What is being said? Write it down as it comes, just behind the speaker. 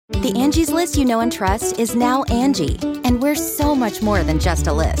The Angie's List you know and trust is now Angie, and we're so much more than just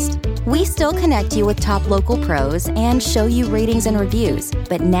a list. We still connect you with top local pros and show you ratings and reviews,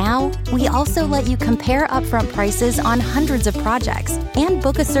 but now we also let you compare upfront prices on hundreds of projects and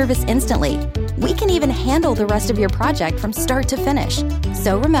book a service instantly. We can even handle the rest of your project from start to finish.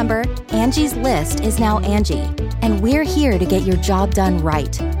 So remember, Angie's List is now Angie, and we're here to get your job done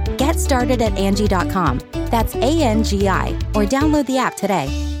right. Get started at Angie.com. That's ANGI, or download the app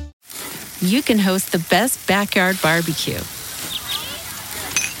today. You can host the best backyard barbecue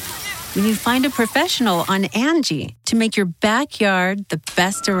when you find a professional on Angie to make your backyard the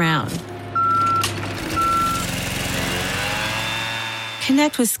best around.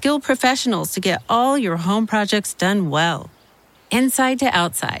 Connect with skilled professionals to get all your home projects done well. Inside to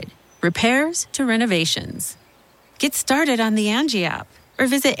outside, repairs to renovations. Get started on the Angie app or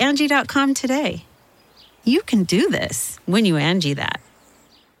visit Angie.com today. You can do this when you Angie that.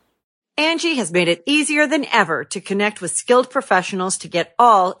 Angie has made it easier than ever to connect with skilled professionals to get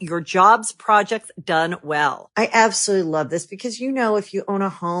all your jobs projects done well. I absolutely love this because, if you own a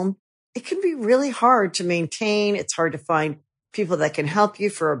home, it can be really hard to maintain. It's hard to find people that can help you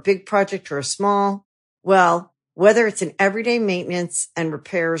for a big project or a small. Well, whether it's in everyday maintenance and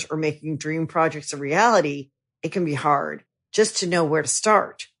repairs or making dream projects a reality, it can be hard just to know where to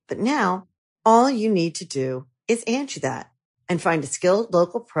start. But now all you need to do is Angie that and find a skilled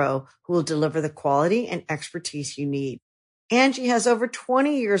local pro who will deliver the quality and expertise you need. Angie has over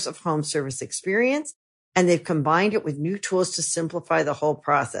 20 years of home service experience, and they've combined it with new tools to simplify the whole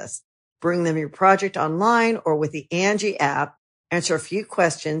process. Bring them your project online or with the Angie app, answer a few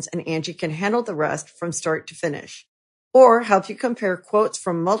questions, and Angie can handle the rest from start to finish. Or help you compare quotes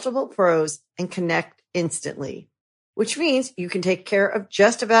from multiple pros and connect instantly, which means you can take care of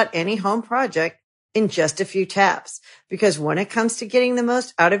just about any home project in just a few taps. Because when it comes to getting the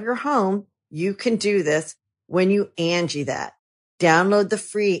most out of your home, you can do this when you Angie that. Download the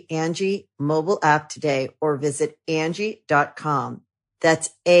free Angie mobile app today or visit Angie.com. That's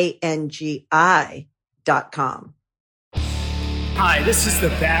ANGI.com. Hi, this is the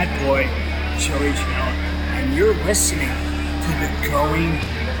bad boy, Joey Janela, and you're listening to the Going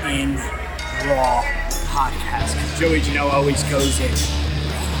in Raw podcast. Joey Janela always goes in.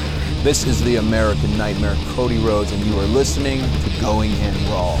 This is the American Nightmare, Cody Rhodes, and you are listening to Going in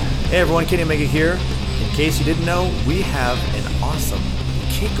Raw. Hey everyone, Kenny Omega here. In case you didn't know, we have an awesome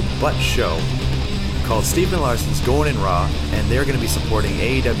kick-butt show called Steve and Larson's Going in Raw, and they're going to be supporting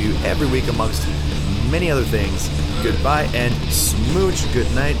AEW every week amongst many other things. Goodbye and smooch.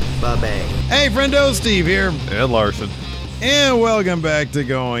 Good night. Bye-bye. Hey, friendo, Steve here. And Larson. And welcome back to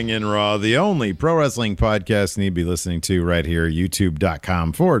Going in Raw, the only pro wrestling podcast you need to be listening to right here,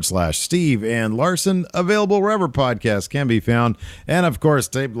 youtube.com/Steve and Larson, available wherever podcasts can be found. And, of course,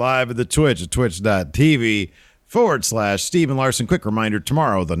 taped live at the Twitch at twitch.tv/Steve and Larson. Quick reminder,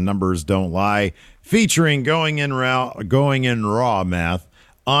 tomorrow, The Numbers Don't Lie, featuring Going in Raw math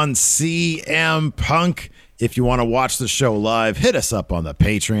on CM Punk. If you want to watch the show live, hit us up on the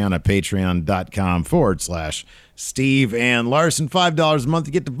Patreon at patreon.com/Steve and Larson. $5 a month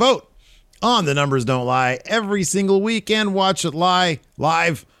to get to vote on The Numbers Don't Lie every single week and watch it live.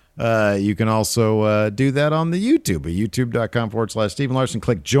 You can also do that on the YouTube at youtube.com/Steve and Larson.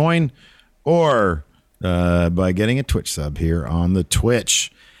 Click join or by getting a Twitch sub here on the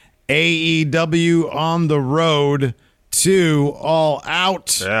Twitch. AEW on the road to All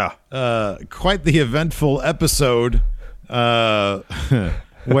Out. Yeah. Quite the eventful episode where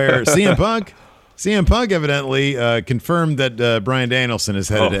CM Punk evidently confirmed that Bryan Danielson is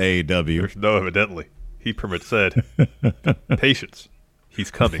headed to AEW. There's no evidently. He pretty much said, patience.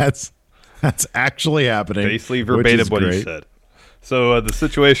 He's coming. That's actually happening. Basically verbatim what he said. So the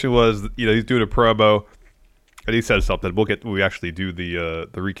situation was, he's doing a promo, and he said something. When we actually do the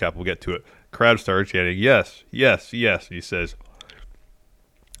recap, we'll get to it. Crowd starts chanting, yes, yes, yes. He says,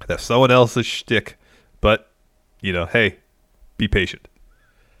 that's someone else's shtick, but, hey, be patient.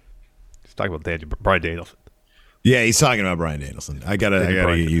 He's talking about Bryan Danielson. Yeah, he's talking about Bryan Danielson. I gotta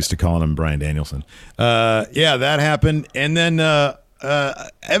get used to calling him Bryan Danielson. Yeah, that happened. And then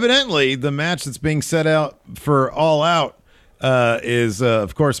evidently the match that's being set out for All Out is,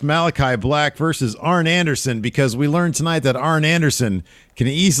 of course, Malachi Black versus Arn Anderson, because we learned tonight that Arn Anderson can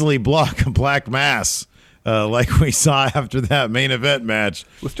easily block a black mass, like we saw after that main event match.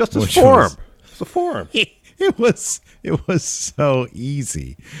 With just his form. It's a form. It was so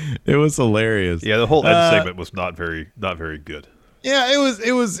easy. It was hilarious. Yeah, the whole end segment was not very good. Yeah,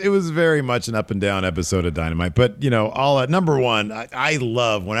 it was very much an up and down episode of Dynamite. But all at number one, I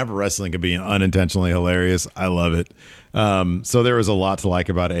love whenever wrestling can be unintentionally hilarious. I love it. So there was a lot to like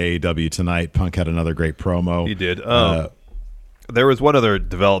about AEW tonight. Punk had another great promo. He did. There was one other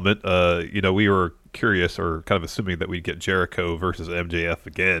development. We were curious or kind of assuming that we'd get Jericho versus MJF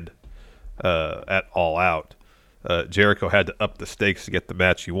again at All Out. Jericho had to up the stakes to get the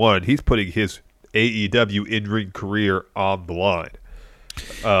match he wanted. He's putting his AEW in-ring career on the line,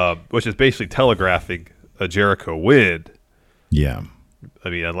 which is basically telegraphing a Jericho win. Yeah. I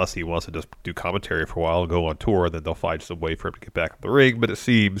mean, unless he wants to just do commentary for a while and go on tour, then they'll find some way for him to get back in the ring. But it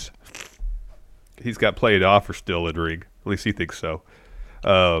seems he's got plenty to offer still in ring. At least he thinks so.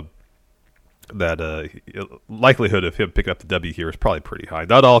 That likelihood of him picking up the W here is probably pretty high.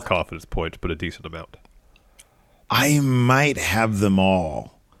 Not all confidence points, but a decent amount. I might have them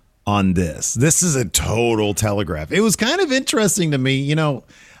all on this. This is a total telegraph. It was kind of interesting to me.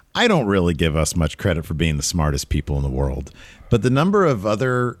 I don't really give us much credit for being the smartest people in the world, but the number of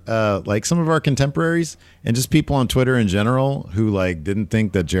other, like some of our contemporaries and just people on Twitter in general who didn't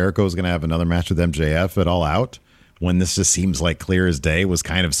think that Jericho was going to have another match with MJF at All Out when this just seems like clear as day was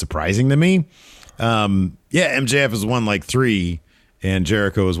kind of surprising to me. MJF has won 3 and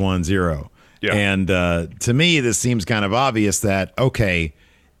Jericho has won 0. Yeah. And to me, this seems kind of obvious that, okay,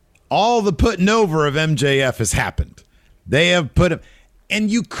 all the putting over of MJF has happened. They have put him,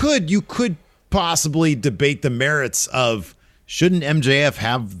 and you could possibly debate the merits of shouldn't MJF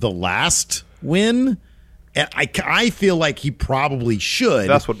have the last win? And I feel like he probably should.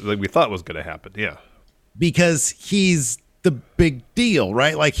 That's what we thought was going to happen. Yeah, because he's the big deal,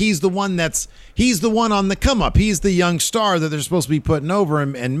 right? He's the one on the come up. He's the young star that they're supposed to be putting over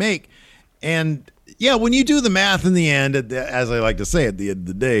him and make. And yeah, when you do the math in the end, as I like to say at the end of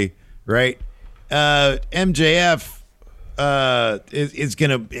the day, right? MJF is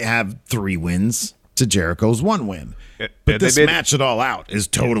going to have 3 wins to Jericho's 1 win. But this match at All Out is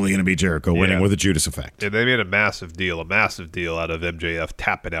totally going to be Jericho winning with a Judas effect. And they made a massive deal out of MJF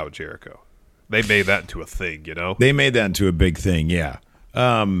tapping out Jericho. They made that into a thing, They made that into a big thing, yeah.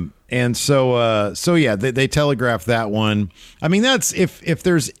 And so they telegraphed that one. I mean, that's if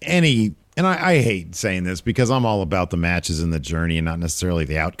there's any. And I hate saying this because I'm all about the matches and the journey and not necessarily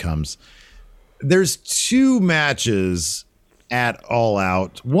the outcomes. There's 2 matches at All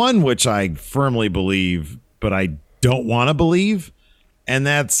Out. One which I firmly believe, but I don't want to believe. And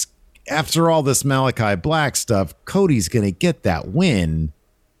that's after all this Malachi Black stuff, Cody's going to get that win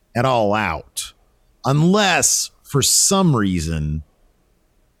at All Out. Unless, for some reason,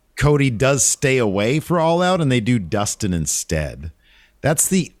 Cody does stay away for All Out and they do Dustin instead. That's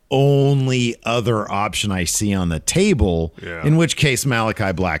the only other option I see on the table, in which case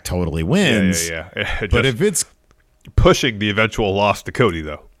Malachi Black totally wins. Yeah. But if it's pushing the eventual loss to Cody,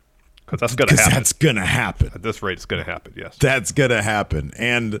 though, because that's going to happen. That's going to happen. At this rate, it's going to happen, yes. That's going to happen.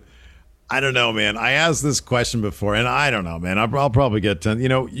 And I don't know, man. I asked this question before, and I don't know, man. I'll probably get to,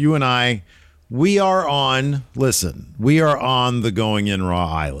 you and I, we are on the Going In Raw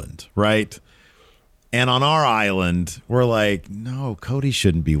island, right? And on our island, we're like, no, Cody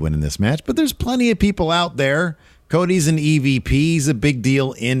shouldn't be winning this match. But there's plenty of people out there. Cody's an EVP. He's a big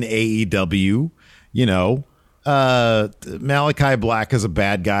deal in AEW. Malachi Black is a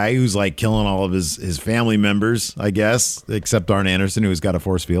bad guy who's killing all of his family members, I guess, except Arn Anderson, who's got a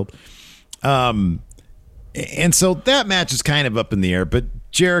force field. And so that match is kind of up in the air. But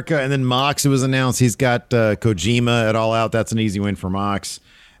Jericho and then Mox, it was announced he's got Kojima at All Out. That's an easy win for Mox.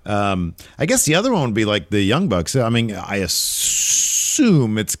 I guess the other one would be the Young Bucks. I mean, I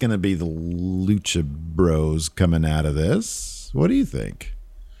assume it's going to be the Lucha Bros coming out of this. What do you think?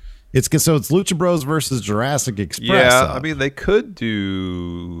 It's Lucha Bros versus Jurassic Express. Yeah, I mean, they could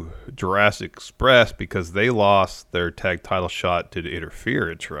do Jurassic Express because they lost their tag title shot to the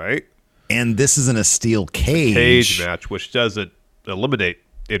Interference, right? And this isn't a steel cage. Cage match, which doesn't eliminate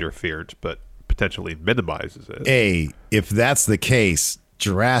Interference, but potentially minimizes it. Hey, if that's the case,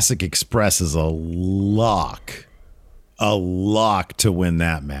 Jurassic Express is a lock to win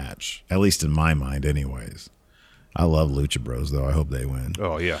that match, at least in my mind anyways. I love Lucha Bros, though. I hope they win.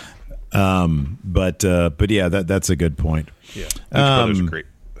 Oh, yeah. But yeah, that's a good point. Yeah, Lucha Brothers are great.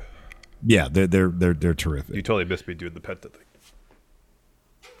 Yeah, they're terrific. You totally missed me doing the Penta thing.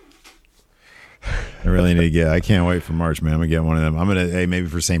 I really need to get. I can't wait for March, man. I'm gonna get one of them. Maybe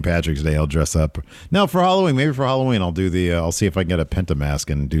for St. Patrick's Day I'll dress up. No, for Halloween. Maybe for Halloween I'll do the. I'll see if I can get a Penta mask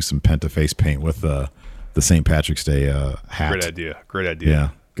and do some Penta face paint with the St. Patrick's Day hat. Great idea. Yeah,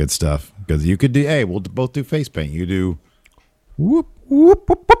 good stuff. Because you could do. Hey, we'll both do face paint. You do. Whoop whoop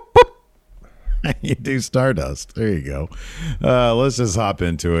whoop whoop whoop. You do Stardust. There you go. Let's just hop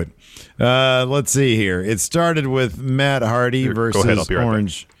into it. Let's see here. It started with Matt Hardy versus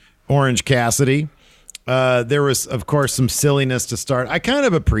Orange Cassidy. There was, of course, some silliness to start. I kind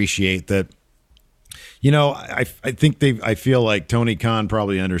of appreciate that. I feel like Tony Khan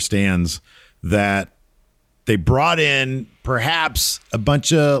probably understands that they brought in perhaps a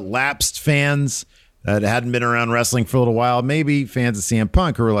bunch of lapsed fans that hadn't been around wrestling for a little while, maybe fans of CM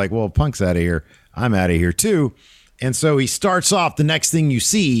Punk who were like, well, Punk's out of here, I'm out of here too. And so he starts off the next thing you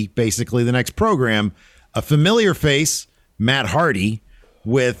see, basically the next program, a familiar face, Matt Hardy,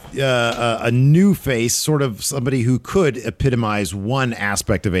 with a new face, sort of somebody who could epitomize one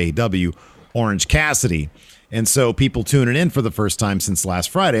aspect of AEW, Orange Cassidy. And so people tuning in for the first time since last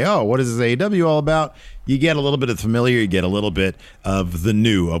Friday, oh, what is this AEW all about? You get a little bit of the familiar, you get a little bit of the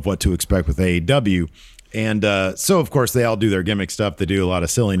new, of what to expect with AEW. And so, of course, they all do their gimmick stuff. They do a lot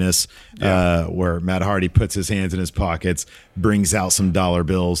of silliness where Matt Hardy puts his hands in his pockets, brings out some dollar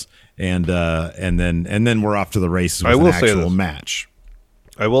bills, and then we're off to the races with an actual match.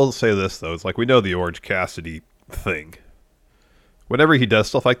 I will say this, though. It's like we know the Orange Cassidy thing. Whenever he does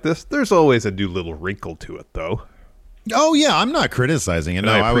stuff like this, there's always a new little wrinkle to it, though. Oh, yeah. I'm not criticizing it.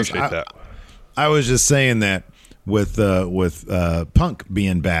 No, I appreciate that. I was just saying that with Punk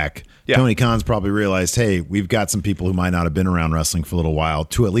being back, Tony Khan's probably realized, hey, we've got some people who might not have been around wrestling for a little while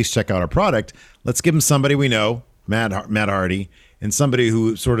to at least check out our product. Let's give them somebody we know, Matt Hardy, and somebody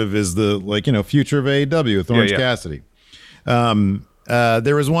who sort of is the future of AEW with Orange Cassidy.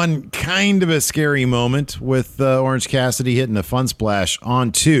 There was one kind of a scary moment with Orange Cassidy hitting a fun splash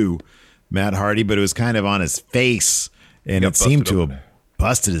onto Matt Hardy, but it was kind of on his face, and it seemed to have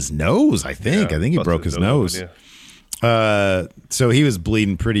busted his nose, I think. I think he broke his nose. So he was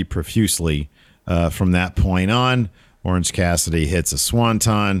bleeding pretty profusely from that point on. Orange Cassidy hits a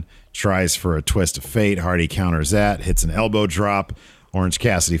swanton, tries for a twist of fate. Hardy counters that, hits an elbow drop. Orange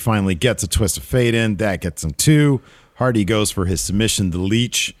Cassidy finally gets a twist of fate in. That gets him two. Hardy goes for his submission to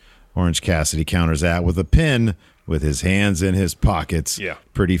Leech. Orange Cassidy counters that with a pin with his hands in his pockets. Yeah.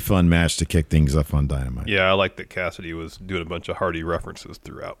 Pretty fun match to kick things up on Dynamite. Yeah, I like that Cassidy was doing a bunch of Hardy references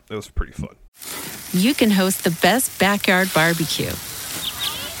throughout. It was pretty fun. You can host the best backyard barbecue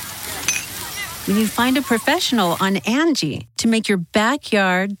when you find a professional on Angie to make your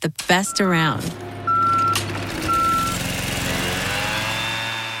backyard the best around.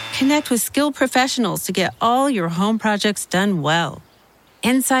 Connect with skilled professionals to get all your home projects done well.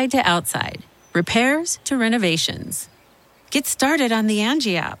 Inside to outside, repairs to renovations. Get started on the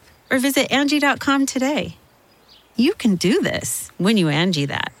Angie app or visit Angie.com today. You can do this when you Angie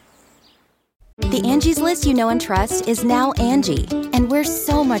that. The Angie's List you know and trust is now Angie, and we're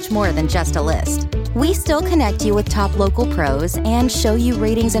so much more than just a list. We still connect you with top local pros and show you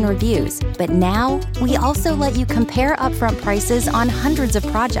ratings and reviews, but now we also let you compare upfront prices on hundreds of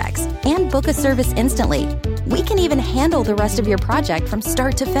projects and book a service instantly. We can even handle the rest of your project from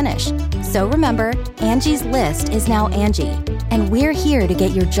start to finish. So remember, Angie's List is now Angie, and we're here to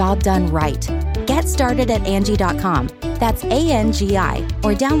get your job done right. Get started at Angie.com. That's ANGI,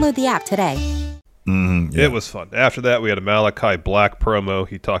 or download the app today. It was fun. After that, we had a Malachi Black promo.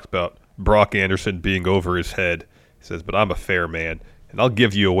 He talks about Brock Anderson being over his head. He says, but I'm a fair man, and I'll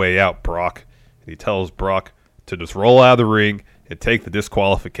give you a way out, Brock. And he tells Brock to just roll out of the ring and take the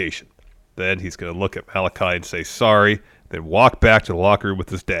disqualification. Then he's going to look at Malachi and say sorry, then walk back to the locker room with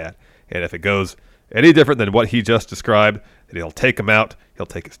his dad. And if it goes any different than what he just described, then he'll take him out, he'll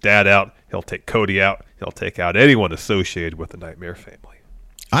take his dad out, he'll take Cody out, he'll take out anyone associated with the Nightmare family.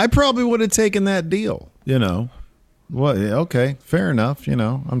 I probably would have taken that deal, Well, okay, fair enough.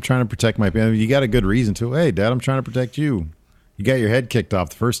 I'm trying to protect my family. You got a good reason to. Hey, Dad, I'm trying to protect you. You got your head kicked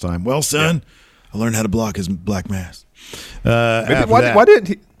off the first time. Well, son, I learned how to block his black mask. Why didn't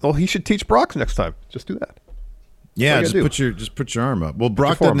he? Well, he should teach Brock next time. Just do that. Yeah, just put your arm up. Well,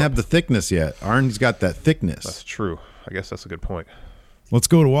 Brock doesn't have the thickness yet. Arn's got that thickness. That's true. I guess that's a good point. Let's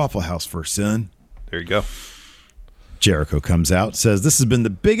go to Waffle House first, son. There you go. Jericho comes out, says this has been the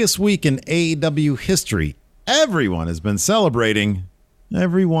biggest week in AEW history. Everyone has been celebrating.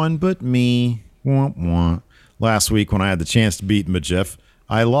 Everyone but me. Womp womp. Last week when I had the chance to beat Majef,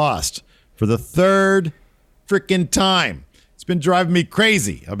 I lost for the third freaking time. It's been driving me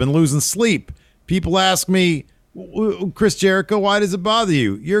crazy. I've been losing sleep. People ask me, Chris Jericho, why does it bother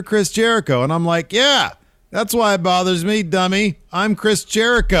you? You're Chris Jericho. And I'm like, yeah, that's why it bothers me, dummy. I'm Chris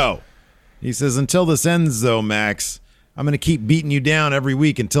Jericho. He says, until this ends, though, Max, I'm going to keep beating you down every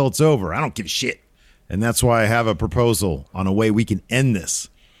week until it's over. I don't give a shit. And that's why I have a proposal on a way we can end this.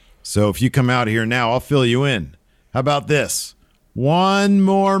 So if you come out here now, I'll fill you in. How about this? One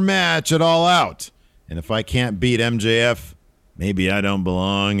more match at All Out. And if I can't beat MJF, maybe I don't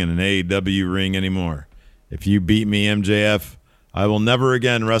belong in an AEW ring anymore. If you beat me, MJF, I will never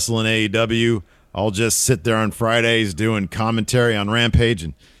again wrestle in AEW. I'll just sit there on Fridays doing commentary on Rampage,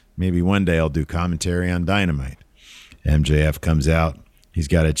 and maybe one day I'll do commentary on Dynamite. MJF comes out. He's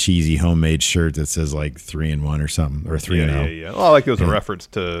got a cheesy homemade shirt that says like 3-1 or something, or 3-0. Yeah. Well, like it was a reference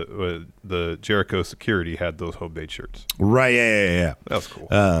to the Jericho Security had those homemade shirts. Right, yeah. That was cool.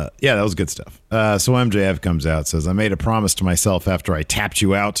 Yeah, that was good stuff. So MJF comes out, says, I made a promise to myself after I tapped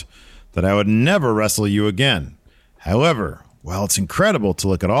you out that I would never wrestle you again. However, while it's incredible to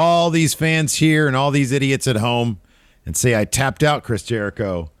look at all these fans here and all these idiots at home and say I tapped out Chris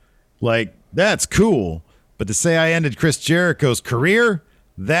Jericho, like, that's cool. But to say I ended Chris Jericho's career,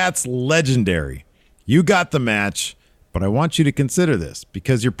 that's legendary. You got the match, but I want you to consider this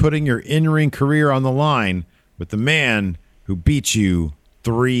because you're putting your in-ring career on the line with the man who beat you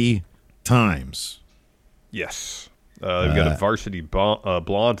 3 times. Yes. We've got a Varsity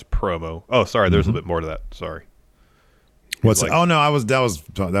Blondes promo. Oh, sorry. There's a little bit more to that. Sorry. What's like, oh no, that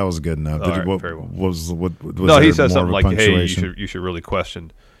was good enough. Very well. Was no, he says something like, "Hey, you should really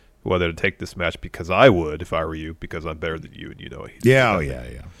question whether to take this match because I would if I were you because I'm better than you and you know." Yeah.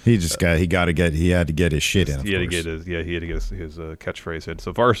 He just he had to get his shit in. He had to get his catchphrase in.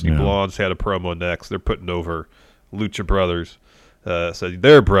 So Varsity Blondes had a promo next. They're putting over Lucha Brothers. Said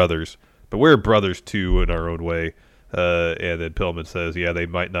they're brothers, but we're brothers too in our own way. And then Pillman says, yeah, they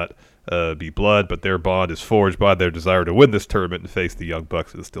might not be blood, but their bond is forged by their desire to win this tournament and face the Young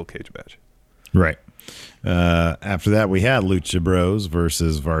Bucks in a steel cage match. Right. After that, we had Lucha Bros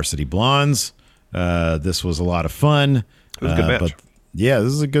versus Varsity Blondes. This was a lot of fun. It was a good match. But, yeah,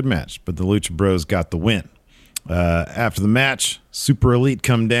 this is a good match, but the Lucha Bros got the win. After the match, Super Elite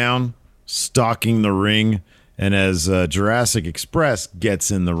come down, stalking the ring, and as Jurassic Express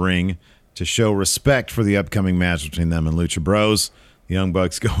gets in the ring to show respect for the upcoming match between them and Lucha Bros, the Young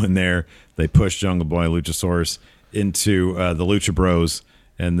Bucks go in there. They push Jungle Boy and Luchasaurus into the Lucha Bros,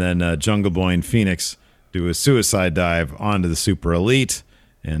 and then Jungle Boy and Phoenix do a suicide dive onto the Super Elite,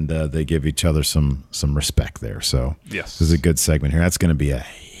 and they give each other some respect there. So yes, this is a good segment here. That's going to be a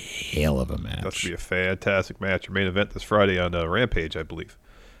hell of a match. That should be a fantastic match. Your main event this Friday on Rampage, I believe.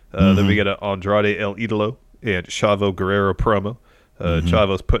 Then we get an Andrade El Idolo and Chavo Guerrero promo.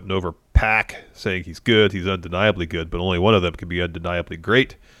 Chavo's putting over Pac, saying he's good. He's undeniably good, but only one of them can be undeniably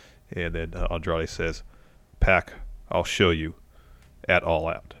great. And then Andrade says, Pac, I'll show you at All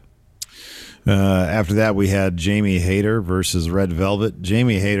Out. After that, we had Jamie Hayter versus Red Velvet.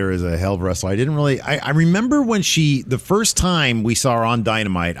 Jamie Hayter is a hell of a wrestler. I remember when the first time we saw her on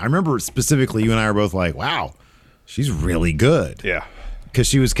Dynamite, I remember specifically you and I were both like, wow, she's really good. Yeah. Because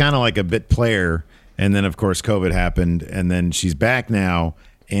she was kind of like a bit player. And then, of course, COVID happened, and then she's back now.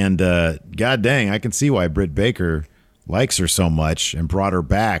 And God dang, I can see why Britt Baker likes her so much and brought her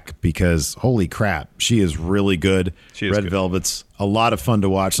back because, holy crap, she is really good. Red Velvet's a lot of fun to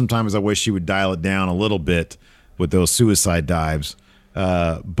watch. Sometimes I wish she would dial it down a little bit with those suicide dives.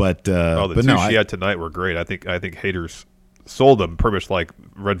 But two she had tonight were great. I think Haters sold them pretty much like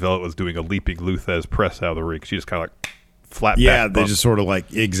Red Velvet was doing a leaping Luthez press out of the ring. She just kind of like flat back. Yeah, they just sort of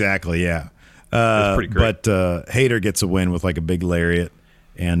like, exactly, yeah. It's pretty great. But Hayter gets a win with like a big lariat.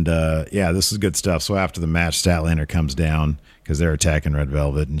 And, this is good stuff. So after the match, Statlander comes down because they're attacking Red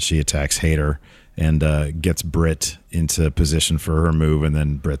Velvet, and she attacks Hayter and gets Britt into position for her move, and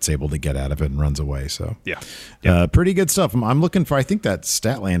then Britt's able to get out of it and runs away. So, pretty good stuff. I'm looking for, I think that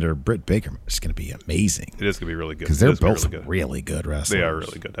Statlander, Britt Baker is going to be amazing. It is going to be really good. Because they're both really good wrestlers. They are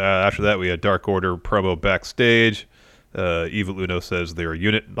really good. After that, we had Dark Order promo backstage. Evil Uno says they're a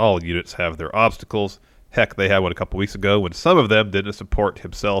unit, and all units have their obstacles. Heck, they had one a couple weeks ago when some of them didn't support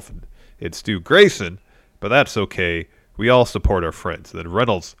himself and Stu Grayson, but that's okay. We all support our friends. And then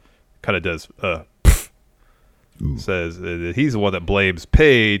Reynolds kind of does, says that he's the one that blames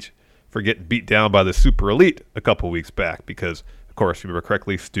Paige for getting beat down by the Super Elite a couple weeks back because, of course, if you remember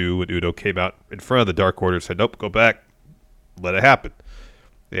correctly, Stu and Uno came out in front of the Dark Order and said, nope, go back, let it happen.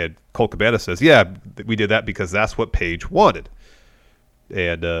 And Colt Cabana says, yeah, we did that because that's what Paige wanted.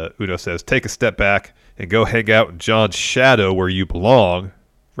 And Uno says, take a step back and go hang out in John's shadow where you belong,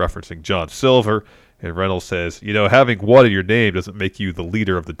 referencing John Silver. And Reynolds says, having one in your name doesn't make you the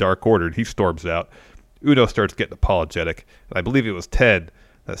leader of the Dark Order. And he storms out. Uno starts getting apologetic. And I believe it was Ted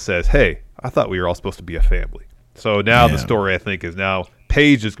that says, hey, I thought we were all supposed to be a family. So now the story, I think, is now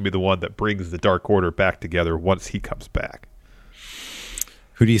Paige is going to be the one that brings the Dark Order back together once he comes back.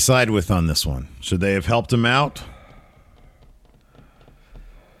 Who do you side with on this one? Should they have helped him out?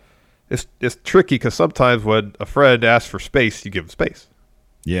 It's tricky because sometimes when a friend asks for space, you give them space.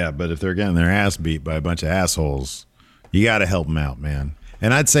 Yeah, but if they're getting their ass beat by a bunch of assholes, you got to help them out, man.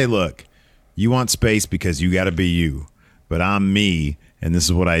 And I'd say, look, you want space because you got to be you, but I'm me, and this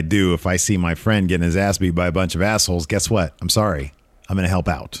is what I do. If I see my friend getting his ass beat by a bunch of assholes, guess what? I'm sorry. I'm going to help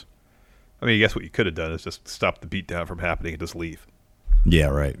out. I mean, I guess what you could have done is just stop the beatdown from happening and just leave. Yeah,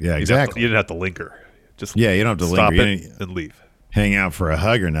 right. Yeah, exactly. You didn't have to linger. Just you don't have to stop linger. it and leave. Hang out for a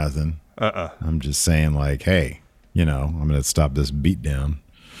hug or nothing. I'm just saying, like, hey, I'm going to stop this beatdown.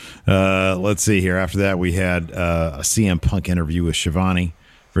 Let's see here. After that, we had a CM Punk interview with Shivani.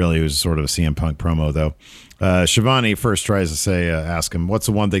 Really, it was sort of a CM Punk promo, though. Shivani first tries to ask him, what's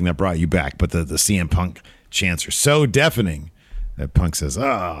the one thing that brought you back? But the CM Punk chants are so deafening that Punk says,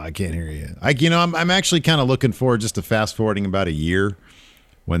 I can't hear you. I'm actually kind of looking forward just to fast forwarding about a year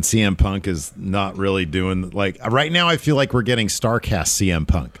when CM Punk is not really doing, like, right now I feel like we're getting StarCast CM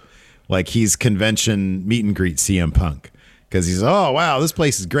Punk. Like, he's convention meet and greet CM Punk. Because he's, oh, wow, this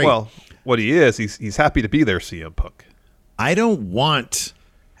place is great. Well, what he is, he's happy to be there, CM Punk. I don't want,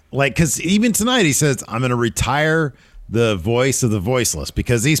 like, because even tonight he says, I'm going to retire the voice of the voiceless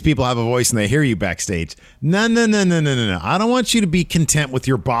because these people have a voice and they hear you backstage. No. I don't want you to be content with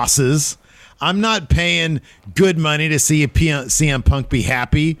your bosses. I'm not paying good money to see CM Punk be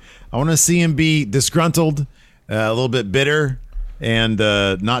happy. I want to see him be disgruntled, a little bit bitter, and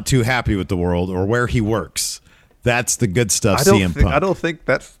not too happy with the world or where he works. That's the good stuff, CM Punk. I don't think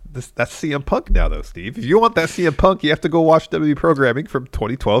that's CM Punk now, though, Steve. If you want that CM Punk, you have to go watch WWE programming from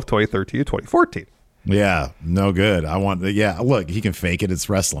 2012, 2013, and 2014. Yeah, no good. Look, he can fake it. It's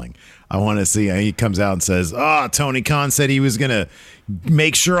wrestling. I want to see. He comes out and says, Tony Khan said he was going to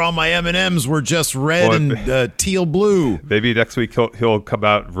make sure all my M&Ms were just red and teal blue. Maybe next week he'll come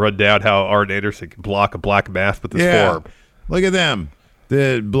out and run down how Arn Anderson can block a black mask with his form. Look at them.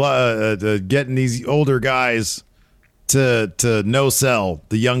 Getting these older guys to no sell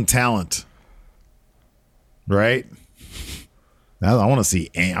the young talent. Right? I want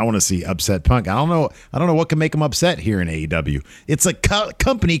to see upset Punk. I don't know what can make him upset here in AEW. It's a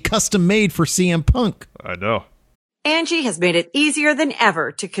company custom made for CM Punk. I know. Angie has made it easier than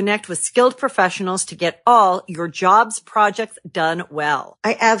ever to connect with skilled professionals to get all your jobs projects done well.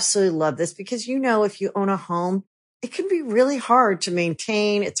 I absolutely love this because, if you own a home, it can be really hard to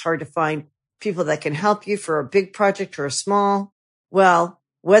maintain. It's hard to find people that can help you for a big project or a small. Well,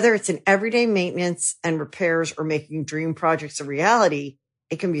 whether it's in everyday maintenance and repairs or making dream projects a reality,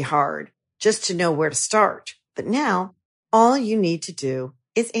 it can be hard just to know where to start. But now, all you need to do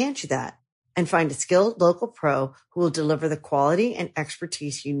is Angie that and find a skilled local pro who will deliver the quality and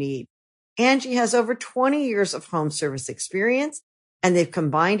expertise you need. Angie has over 20 years of home service experience, and they've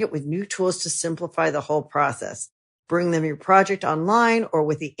combined it with new tools to simplify the whole process. Bring them your project online or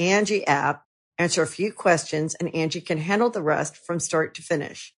with the Angie app. Answer a few questions, and Angie can handle the rest from start to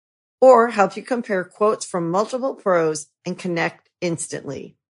finish. Or help you compare quotes from multiple pros and connect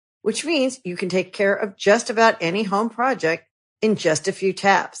instantly. Which means you can take care of just about any home project in just a few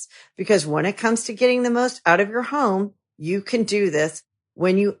taps. Because when it comes to getting the most out of your home, you can do this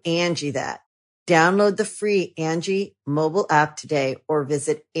when you Angie that. Download the free Angie mobile app today or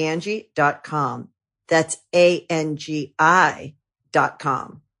visit Angie.com. That's ANGI.com.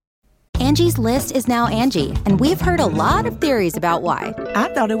 Angie's List is now Angie, and we've heard a lot of theories about why.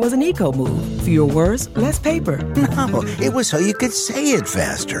 I thought it was an eco move. Fewer words, less paper. No, it was so you could say it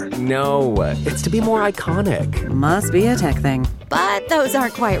faster. No, it's to be more iconic. Must be a tech thing. But those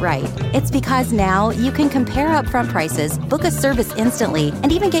aren't quite right. It's because now you can compare upfront prices, book a service instantly,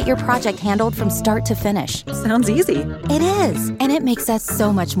 and even get your project handled from start to finish. Sounds easy. It is, and it makes us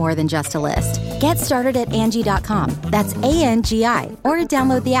so much more than just a list. Get started at Angie.com. That's ANGI, or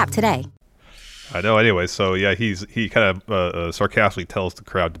download the app today. I know. Anyway, so yeah, he kind of sarcastically tells the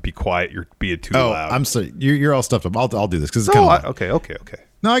crowd to be quiet. You're being too loud. I'm sorry. You're all stuffed up. I'll do this because it's kind of okay.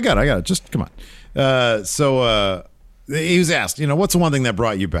 No, I got it. Just come on. So he was asked, what's the one thing that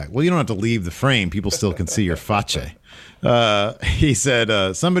brought you back? Well, you don't have to leave the frame. People still can see your face. He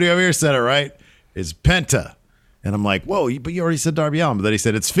said, somebody over here said it right. It's Penta. And I'm like, whoa, but you already said Darby Allin. But then he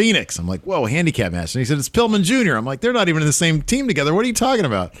said, it's Phoenix. I'm like, whoa, handicap match. And he said, it's Pillman Jr. I'm like, they're not even in the same team together. What are you talking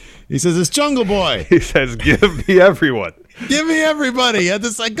about? He says, it's Jungle Boy. He says, give me everyone. Give me everybody at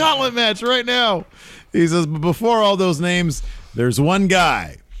this gauntlet match right now. He says, but before all those names, there's one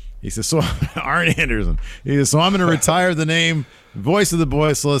guy. He says, so Arn Anderson. He says, so I'm going to retire the name, voice of the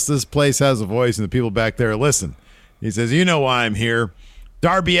voiceless. This place has a voice, and the people back there listen. He says, you know why I'm here.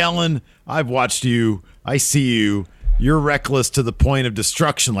 Darby Allin, I've watched you. I see you. You're reckless to the point of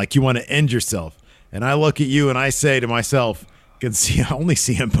destruction, like you want to end yourself. And I look at you and I say to myself, only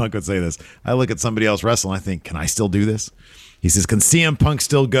CM Punk would say this. I look at somebody else wrestling, I think, can I still do this? He says, can CM Punk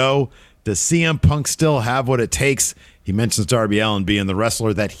still go? Does CM Punk still have what it takes? He mentions Darby Allin being the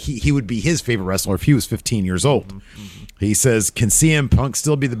wrestler that he would be his favorite wrestler if he was 15 years old. Mm-hmm. He says, can CM Punk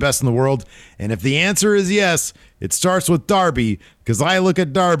still be the best in the world? And if the answer is yes, it starts with Darby, because I look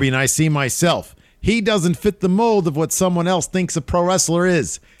at Darby and I see myself. He doesn't fit the mold of what someone else thinks a pro wrestler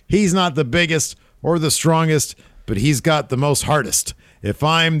is. He's not the biggest or the strongest, but he's got the most hardest. If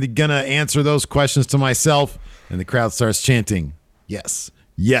I'm going to answer those questions to myself, and the crowd starts chanting, yes,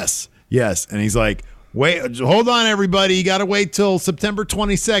 yes, yes. And he's like, wait, hold on, everybody. You got to wait till September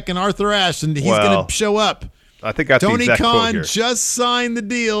 22nd, Arthur Ashe, and he's going to show up. I think that's Tony the exact quote Khan here. just signed the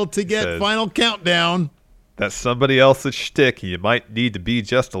deal to get Final Countdown. That's somebody else's shtick. You might need to be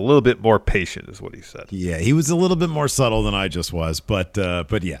just a little bit more patient, is what he said. Yeah, he was a little bit more subtle than I just was, but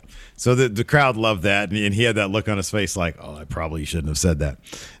yeah. So the crowd loved that, and he had that look on his face like, oh, I probably shouldn't have said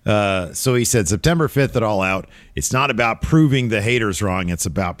that. So he said September 5th at All Out. It's not about proving the haters wrong. It's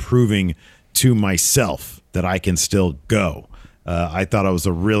about proving to myself that I can still go. I thought it was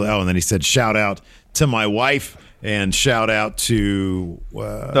a real. Oh, and then he said, shout out to my wife. And shout out to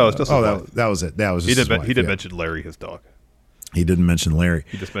no, it's just that was it. That was just he didn't mention Larry, his dog. He didn't mention Larry.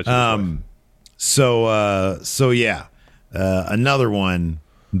 He just mentioned his wife. So yeah, another one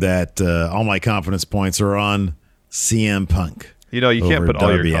that all my confidence points are on CM Punk. You can't put all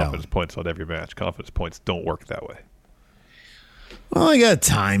Darby your confidence points on every match. Confidence points don't work that way. Well, I got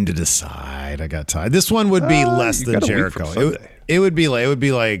time to decide. I got time. This one would be less than Jericho. It would be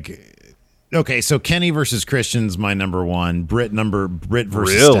like. Okay, so Kenny versus Christian's my number one. Britt versus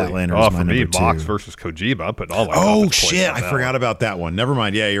Statlander is my number two. For me, Mox versus Kojima. I'm putting all my Oh shit! I forgot about that one. Never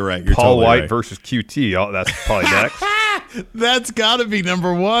mind. Yeah, you're right. You're Paul totally White right. versus QT. Oh, that's probably next. That's got to be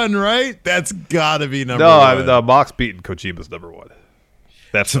number one, right? That's got to be number one. No, Mox beating Kojima's number one.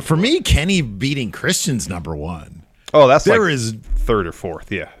 That's so for me. Kenny beating Christian's number one. Oh, that's there like is third or fourth.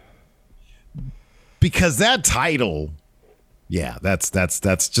 Yeah, because that title. Yeah, that's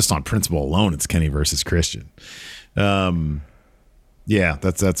just on principle alone. It's Kenny versus Christian. Yeah,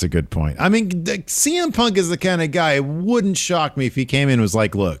 that's a good point. I mean, CM Punk is the kind of guy. It wouldn't shock me if he came in and was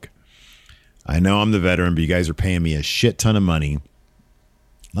like, "Look, I know I'm the veteran, but you guys are paying me a shit ton of money.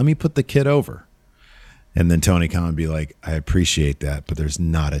 Let me put the kid over." And then Tony Khan would be like, "I appreciate that, but there's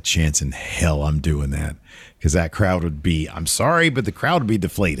not a chance in hell I'm doing that because that crowd would be. I'm sorry, but the crowd would be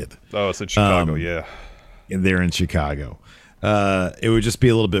deflated." Oh, it's in Chicago. Yeah, they're in Chicago. It would just be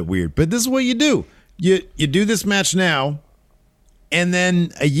a little bit weird. But this is what you do. You do this match now, and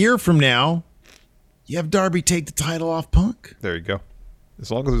then a year from now, you have Darby take the title off Punk. There you go.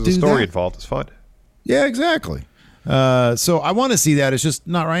 As long as there's a story involved, it's fine. Yeah, exactly. So I want to see that. It's just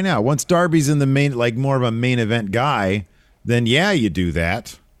not right now. Once Darby's in the main, like more of a main event guy, then yeah, you do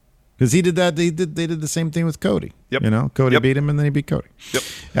that. Because he did that. They did the same thing with Cody. Yep. Cody beat him, and then he beat Cody. Yep.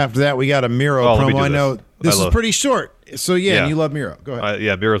 After that, we got a Miro promo. I know this is pretty short. So, yeah, and you love Miro. Go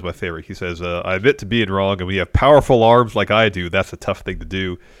ahead. Miro's my favorite. He says, I admit to being wrong, and when you have powerful arms like I do, that's a tough thing to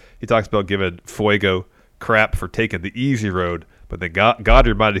do. He talks about giving Fuego crap for taking the easy road, but then God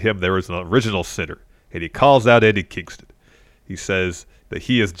reminded him there was an original sinner, and he calls out Eddie Kingston. He says that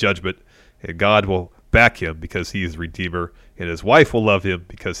he is judgment, and God will back him because he is Redeemer, and his wife will love him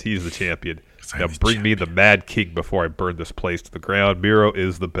because he's the champion. Now bring me the Mad King before I burn this place to the ground. Miro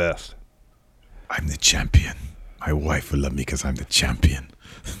is the best. I'm the champion. My wife will love me because I'm the champion.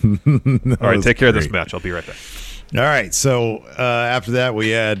 All right, take care of this match. I'll be right back. All right, so after that, we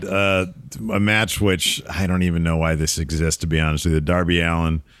had a match which I don't even know why this exists, to be honest with you. Darby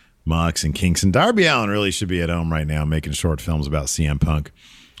Allin, Mox, and Kingston. Darby Allin really should be at home right now making short films about CM Punk,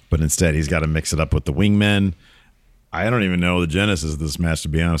 but instead he's got to mix it up with the Wingmen. I don't even know the genesis of this match, to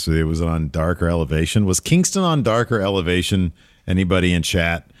be honest with you. It was on Dark or Elevation. Was Kingston on Dark or Elevation? Anybody in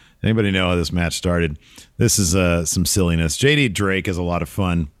chat? Anybody know how this match started? This is some silliness. JD Drake is a lot of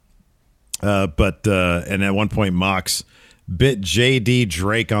fun. But at one point, Mox bit JD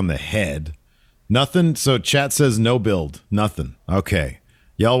Drake on the head. Nothing. So chat says no build. Nothing. Okay.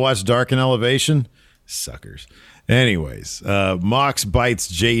 Y'all watch Dark and Elevation? Suckers. Anyways, Mox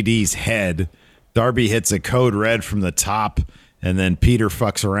bites JD's head. Darby hits a code red from the top, and then Peter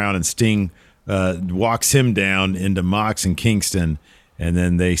fucks around and Sting walks him down into Mox and Kingston, and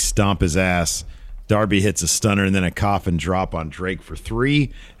then they stomp his ass. Darby hits a stunner and then a coffin drop on Drake for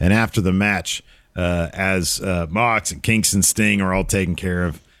 3. And after the match, as Mox and Kingston, Sting are all taken care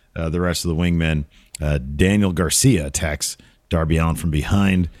of, the rest of the Wingmen, Daniel Garcia attacks Darby Allin from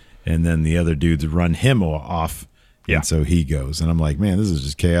behind, and then the other dudes run him off. And so he goes. And I'm like, man, this is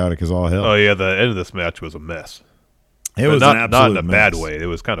just chaotic as all hell. Oh, yeah, the end of this match was a mess. It was not an absolute in a bad mess. way. It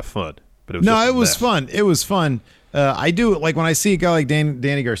was kind of fun, but it was No, just a it was mess. fun. It was fun. I do like when I see a guy like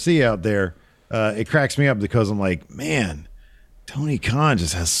Danny Garcia out there. It cracks me up because I'm like, man, Tony Khan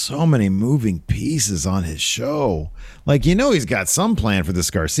just has so many moving pieces on his show. Like, he's got some plan for this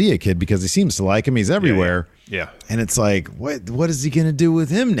Garcia kid because he seems to like him. He's everywhere. Yeah. And it's like, what is he going to do with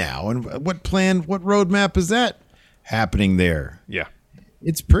him now? And what roadmap is that happening there? Yeah.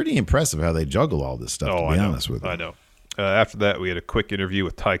 It's pretty impressive how they juggle all this stuff, to be honest with you. I know. After that, we had a quick interview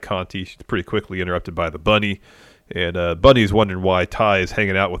with Ty Conti. She's pretty quickly interrupted by the Bunny. And Bunny's wondering why Ty is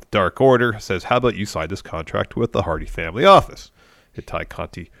hanging out with Dark Order. Says, how about you sign this contract with the Hardy family office? And Ty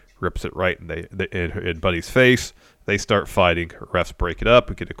Conti rips it right in Bunny's face. They start fighting. Refs break it up.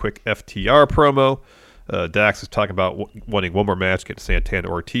 We get a quick FTR promo. Dax is talking about wanting one more match against Santana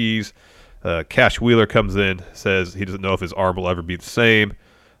Ortiz. Cash Wheeler comes in, says he doesn't know if his arm will ever be the same.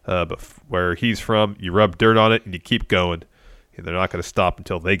 But where he's from, you rub dirt on it and you keep going. And they're not going to stop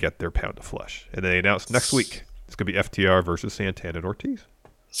until they get their pound of flesh. And they announce next week it's going to be FTR versus Santana and Ortiz.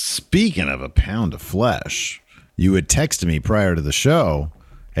 Speaking of a pound of flesh, you had texted me prior to the show,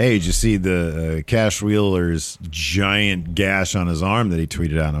 hey, did you see the Cash Wheeler's giant gash on his arm that he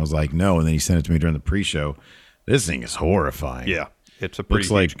tweeted out? And I was like, no. And then he sent it to me during the pre-show. This thing is horrifying. Yeah, it's a pretty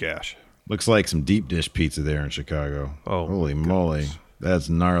huge gash. Looks like some deep dish pizza there in Chicago. Oh, holy moly. That's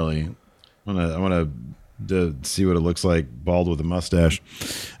gnarly. I want to see what it looks like bald with a mustache.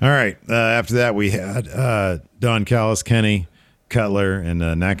 All right. After that, we had Don Callis, Kenny, Cutler, and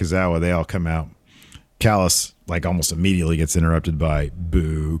Nakazawa. They all come out. Callis, like, almost immediately gets interrupted by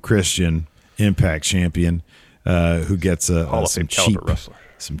Boo Christian, Impact champion, who gets some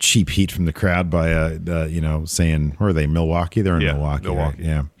cheap heat from the crowd by saying, where are they? Milwaukee? They're in Milwaukee. Right?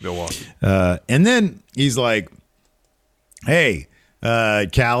 Yeah, Milwaukee. And then he's like, hey,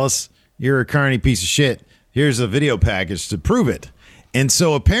 Callis, you're a carny piece of shit. Here's a video package to prove it. And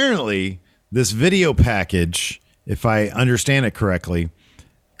so apparently this video package, if I understand it correctly,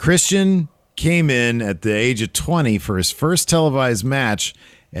 Christian came in at the age of 20 for his first televised match,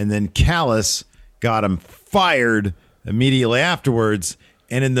 and then Callis got him fired immediately afterwards.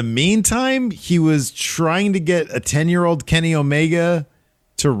 And in the meantime, he was trying to get a 10-year-old Kenny Omega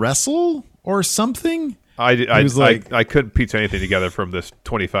to wrestle or something. I couldn't piece anything together from this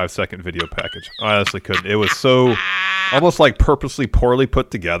 25-second video package. I honestly couldn't. It was so almost like purposely poorly put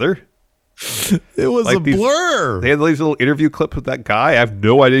together. It was like a blur. They had these little interview clips with that guy. I have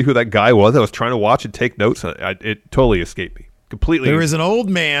no idea who that guy was. I was trying to watch and take notes. It totally escaped me. Completely. There was an old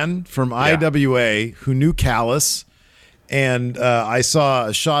man from IWA who knew Callis, and I saw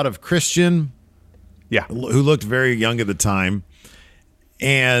a shot of Christian, who looked very young at the time.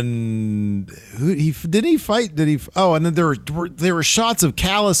 And did he fight? Oh, and then there were shots of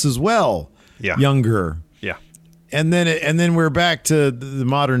Callis as well. Yeah, younger. Yeah, and then we're back to the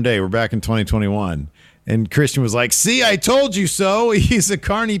modern day. We're back in 2021, and Christian was like, "See, I told you so. He's a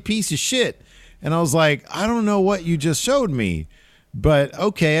carny piece of shit." And I was like, "I don't know what you just showed me, but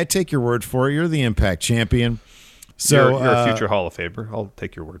okay, I take your word for it. You're the Impact champion." So you're a future Hall of Famer. I'll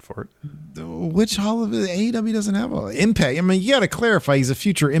take your word for it. Which Hall of AEW doesn't have a Impact? I mean, you got to clarify. He's a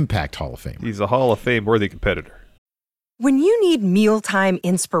future Impact Hall of Famer. He's a Hall of Fame worthy competitor. When you need mealtime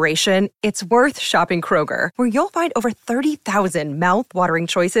inspiration, it's worth shopping Kroger, where you'll find over 30,000 mouth-watering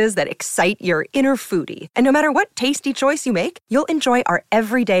choices that excite your inner foodie. And no matter what tasty choice you make, you'll enjoy our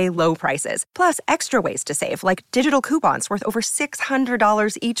everyday low prices, plus extra ways to save, like digital coupons worth over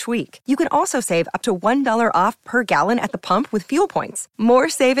 $600 each week. You can also save up to $1 off per gallon at the pump with fuel points. More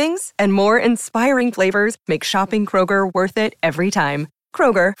savings and more inspiring flavors make shopping Kroger worth it every time.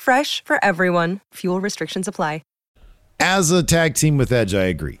 Kroger, fresh for everyone. Fuel restrictions apply. As a tag team with Edge, I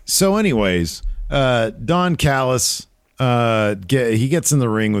agree. So anyways, Don Callis, he gets in the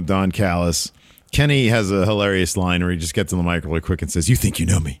ring with Don Callis. Kenny has a hilarious line where he just gets in the mic really quick and says, "You think you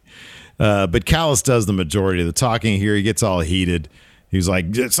know me." But Callis does the majority of the talking here. He gets all heated. He's like,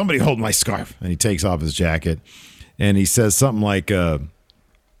 "Somebody hold my scarf." And he takes off his jacket. And he says something like...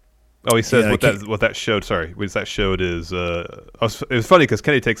 he says what that showed. Sorry, what that showed is it was funny because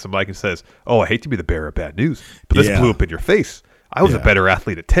Kenny takes the mic and says, "Oh, I hate to be the bearer of bad news, but this blew up in your face. I was a better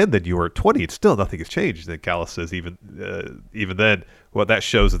athlete at 10 than you were at 20, and still nothing has changed." And Callis says, even then, what that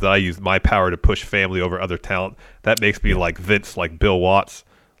shows is that I use my power to push family over other talent. That makes me like Vince, like Bill Watts,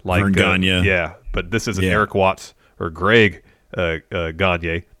 like Vern Gagne. But this isn't Eric Watts or Greg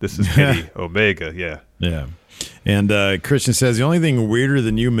Gagne. This is Kenny Omega. Yeah. And Christian says, the only thing weirder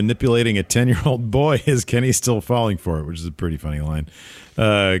than you manipulating a 10-year-old boy is Kenny still falling for it, which is a pretty funny line.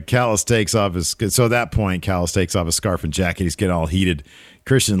 Callis takes off so at that point, Callis takes off his scarf and jacket. He's getting all heated.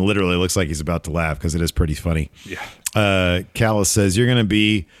 Christian literally looks like he's about to laugh because it is pretty funny. Yeah. Callis says, you're going to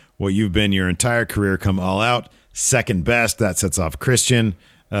be what you've been your entire career, come all out. Second best. That sets off Christian.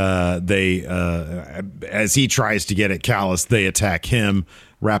 As he tries to get at Callis, they attack him,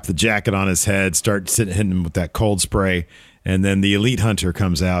 wrap the jacket on his head, start hitting him with that cold spray. And then the Elite Hunter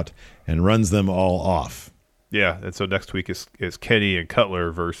comes out and runs them all off. Yeah, and so next week is Kenny and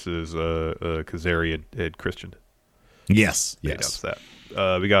Cutler versus Kazarian and Christian. Yes. We announced that.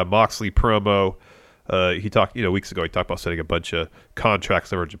 We got a Moxley promo. He talked, weeks ago. He talked about setting a bunch of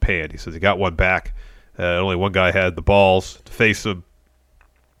contracts over in Japan. He says he got one back. Only one guy had the balls to face him.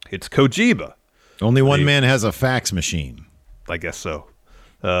 It's Kojima. Only one man has a fax machine. I guess so.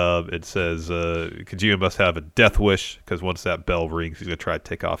 It says Kojima must have a death wish because once that bell rings, he's going to try to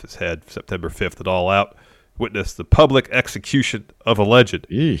take off his head. September 5th at All Out. Witness the public execution of a legend.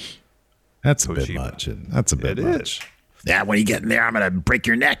 Eesh. That's Kojima. A bit much. That's a bit much. Is. Yeah, when you get in there, I'm going to break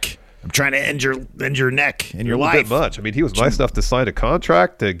your neck. I'm trying to end your neck and your life. A bit much. I mean, he was nice enough to sign a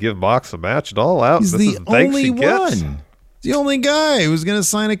contract to give Mox a match and All Out. He's the only one. The only guy who's going to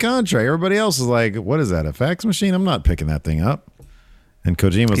sign a contract. Everybody else is like, what is that, a fax machine? I'm not picking that thing up. And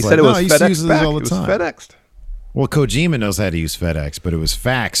Kojima's like, no, I used to use this all the time. It was FedExed. Well, Kojima knows how to use FedEx, but it was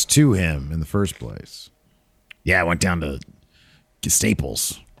faxed to him in the first place. Yeah, I went down to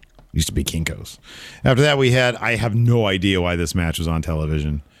Staples. Used to be Kinko's. After that, I have no idea why this match was on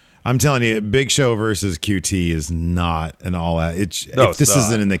television. I'm telling you, Big Show versus QT is not an all-out. If this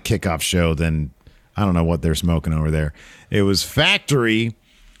isn't in the kickoff show, then I don't know what they're smoking over there. It was Factory,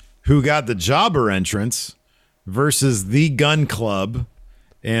 who got the jobber entrance, versus the Gun Club.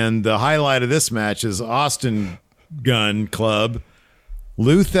 And the highlight of this match is Austin Gun Club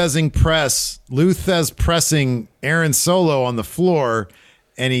Luthez pressing Aaron Solo on the floor,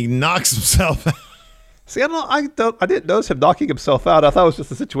 and he knocks himself out. See, I didn't notice him knocking himself out. I thought it was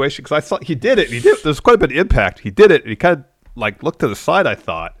just a situation because I saw he did it. There's quite a bit of impact. He did it. And he kind of looked to the side, I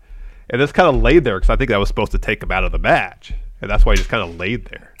thought, and just kind of laid there because I think that was supposed to take him out of the match, and that's why he just kind of laid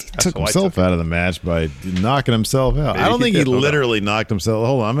there. Took himself out of the match by knocking himself out. I don't think he literally knocked himself.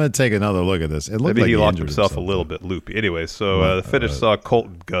 Hold on, I'm going to take another look at this. It looked Maybe like he locked himself a little bit loopy. Anyway, so the finish saw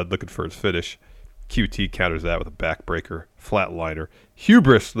Colton Gunn looking for his finish. QT counters that with a backbreaker, flatliner.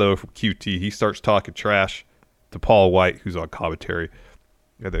 Hubris, though, from QT. He starts talking trash to Paul White, who's on commentary.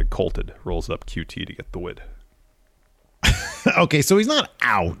 And then Colton rolls up QT to get the win. Okay, so he's not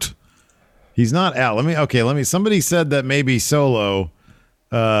out. He's not out. Let me. Somebody said that maybe Solo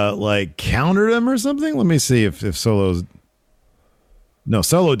countered him or something. Let me see if Solo's. No,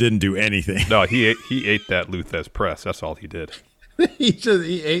 Solo didn't do anything. No, he ate that Luthez press. That's all he did.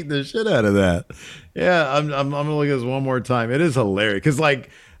 he ate the shit out of that. Yeah, I'm gonna look at this one more time. It is hilarious because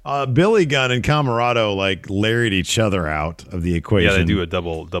Billy Gunn and Camarado lariat each other out of the equation. Yeah, they do a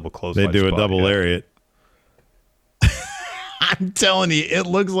double clothesline. They do a double lariat. I'm telling you, it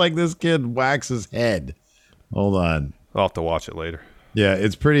looks like this kid whacks his head. Hold on. I'll have to watch it later. Yeah,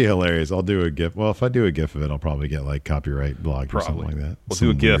 it's pretty hilarious. I'll do a GIF. Well, if I do a GIF of it, I'll probably get copyright blocked or something like that. We'll do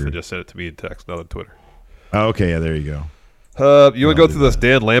a GIF and just send it to me in text, not on Twitter. Oh, okay, yeah, there you go. You want to go through this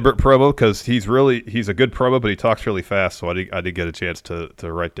Dan Lambert promo because he's a good promo, but he talks really fast, so I didn't get a chance to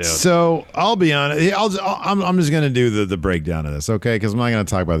write down. So I'll be honest. I'm just going to do the breakdown of this, okay? Because I'm not going to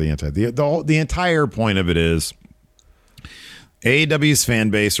talk about the entire point of it is AEW's fan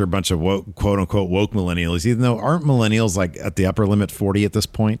base are a bunch of quote unquote woke millennials, even though aren't millennials at the upper limit 40 at this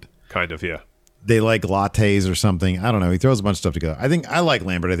point? Kind of, yeah. They like lattes or something. I don't know. He throws a bunch of stuff together. I like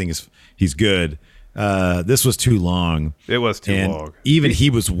Lambert. I think he's good. This was too long. It was too long. Even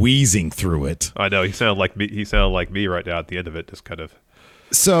he was wheezing through it. I know. He sounded like me. He sounded like me right now at the end of it, just kind of.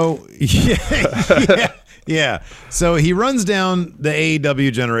 So yeah. So he runs down the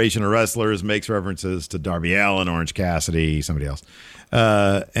AEW generation of wrestlers, makes references to Darby Allin, Orange Cassidy, somebody else,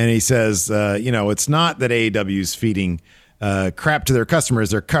 and he says, it's not that AEW's feeding crap to their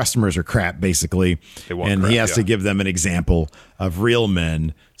customers. Their customers are crap, basically, and he has to give them an example of real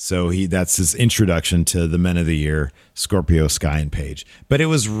men. So that's his introduction to the Men of the Year, Scorpio Sky and Page. But it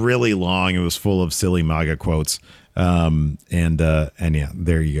was really long. It was full of silly MAGA quotes. And yeah,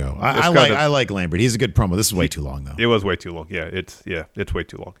 there you go. I like Lambert. He's a good promo. This is way too long though. It was way too long. Yeah, it's way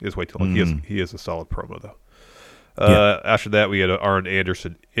too long. It's way too long. He is a solid promo though. After that, we had an Arn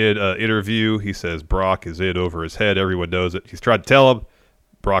Anderson interview. He says Brock is in over his head. Everyone knows it. He's tried to tell him.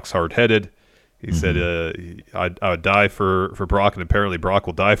 Brock's hard-headed. He said, I would die for Brock, and apparently Brock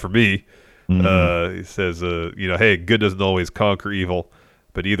will die for me. He says, hey, good doesn't always conquer evil,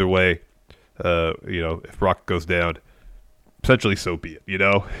 but either way, if Brock goes down, essentially so be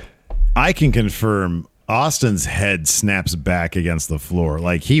it, I can confirm Austin's head snaps back against the floor.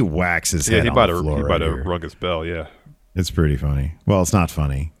 He whacks his head on the floor. He might have rung his bell, yeah. It's pretty funny. Well, it's not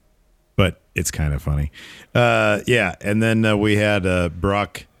funny, but it's kind of funny. Yeah, and then we had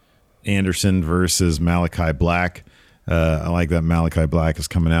Brock Anderson versus Malachi Black. I like that Malachi Black is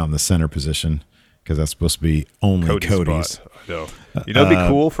coming out in the center position because that's supposed to be only Cody's. Spot. I know. It'd be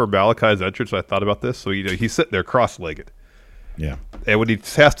cool for Malachi's entrance. I thought about this. So he's sitting there cross-legged. Yeah. And when he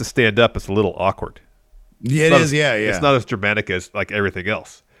has to stand up, it's a little awkward. Yeah, it is. Yeah. It's not as dramatic as like everything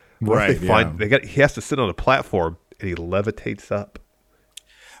else. Right. He has to sit on a platform and he levitates up.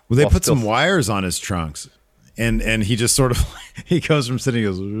 Well, they put some wires on his trunks, and he just sort of he goes from sitting, he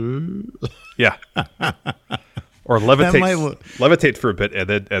goes, yeah, or levitates for a bit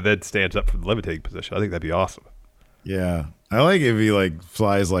and then stands up from the levitating position. I think that'd be awesome. Yeah, I like if he like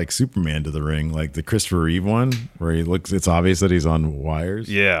flies like Superman to the ring, like the Christopher Reeve one, where he looks. It's obvious that he's on wires.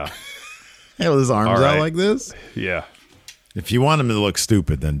 Yeah, with his arms out like this. Yeah. If you want him to look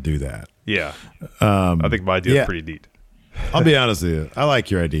stupid, then do that. Yeah. I think my idea is pretty neat. I'll be honest with you. I like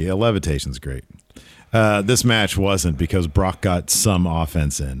your idea. Levitation's great. This match wasn't because Brock got some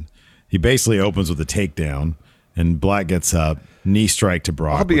offense in. He basically opens with a takedown, and Black gets up, knee strike to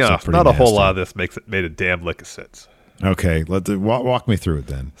Brock. I'll be honest, not a whole lot of this made a damn lick of sense. Okay, walk me through it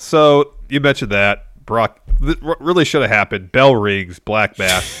then. So you mentioned that Brock really should have happened. Bell rings, Black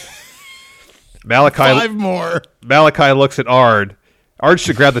mask. Malachi 5 more. Malachi looks at Arn. Arn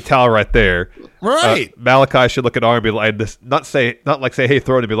should grab the towel right there. Right. Malachi should look at Arn and be like, not say, hey,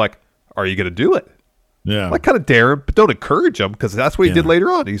 throw it, and be like, are you going to do it? Yeah. Like, kind of dare him, but don't encourage him, because that's what he did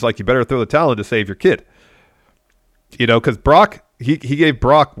later on. He's like, you better throw the towel in to save your kid. Because Brock, he gave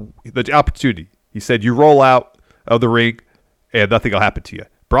Brock the opportunity. He said, you roll out of the ring, and nothing will happen to you.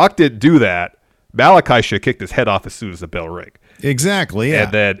 Brock didn't do that. Malachi should have kicked his head off as soon as the bell rang. Exactly, yeah.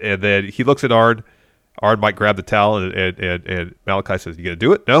 And then he looks at Arn. Arn might grab the towel, and Malachi says, you going to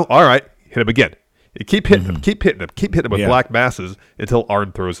do it? No? All right. Hit him again. You keep hitting him. Keep hitting him with black masses until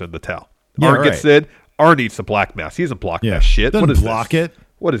Arn throws in the towel. Arn gets in. Arn eats the black mass. He doesn't block that shit. Doesn't what is block this? it.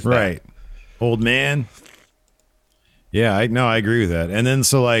 What is that? Old man. Yeah, I agree with that. And then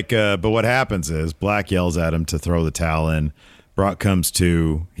but what happens is Black yells at him to throw the towel in. Brock comes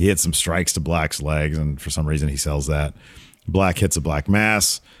to. He hits some strikes to Black's legs, and for some reason he sells that. Black hits a black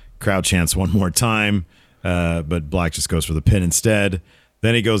mass. Crowd chants one more time, but Black just goes for the pin instead.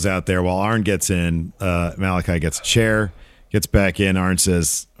 Then he goes out there while Arn gets in. Malachi gets a chair, gets back in. Arn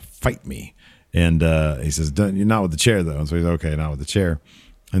says, "Fight me," and he says, "You're not with the chair though." And so he's okay, not with the chair.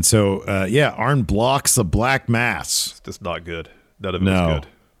 And so Arn blocks the black mass. It's just not good. None of it is good.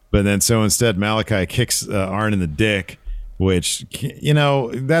 But then so instead, Malachi kicks Arn in the dick, which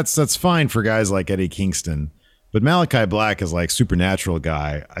that's fine for guys like Eddie Kingston. But Malachi Black is like supernatural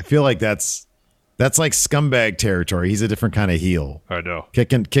guy. I feel like that's like scumbag territory. He's a different kind of heel. I know.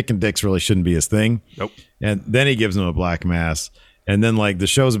 Kicking dicks really shouldn't be his thing. Nope. And then he gives him a black mass. And then like the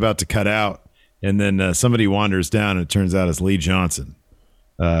show's about to cut out. And then somebody wanders down and it turns out it's Lee Johnson.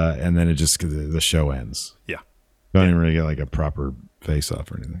 And then the show ends. Yeah. Don't even really get like a proper face off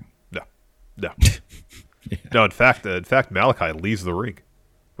or anything. No. No, in fact, Malachi leaves the ring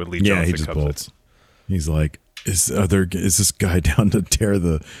when Lee Johnson he just comes bolts. in. He's like, is this guy down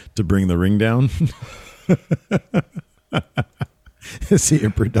to bring the ring down? Is he a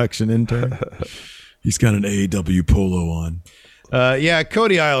production intern? He's got an AEW polo on.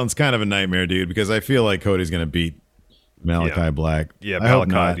 Cody Island's kind of a nightmare, dude, because I feel like Cody's going to beat Malachi Black. Yeah,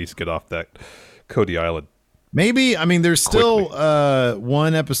 Malachi needs to get off that Cody Island. Maybe. I mean, there's still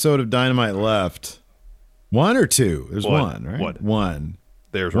one episode of Dynamite left. One or two? There's one, right? One.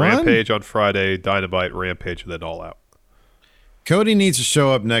 There's Rampage on Friday, Dynamite, Rampage, and then All Out. Cody needs to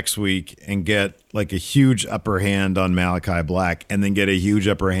show up next week and get like a huge upper hand on Malachi Black and then get a huge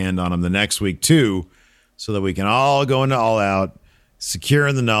upper hand on him the next week too, so that we can all go into All Out, secure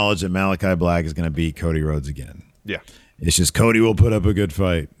in the knowledge that Malachi Black is going to beat Cody Rhodes again. Yeah. It's just Cody will put up a good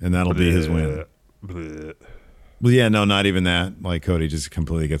fight, and that'll be his win. Well, yeah, no, not even that. Like Cody just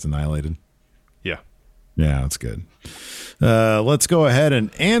completely gets annihilated. Yeah. Yeah, that's good. Let's go ahead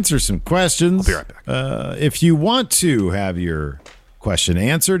and answer some questions. I'll be right back. If you want to have your question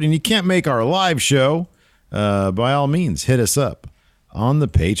answered and you can't make our live show, by all means, hit us up on the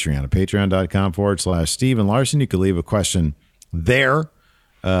Patreon at patreon.com/Steven Larson. You can leave a question there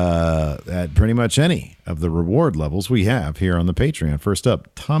at pretty much any of the reward levels we have here on the Patreon. First up,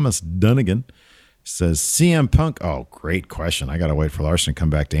 Thomas Dunnigan says CM Punk. Oh, great question. I got to wait for Larson to come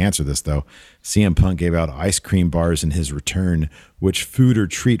back to answer this, though. CM Punk gave out ice cream bars in his return. Which food or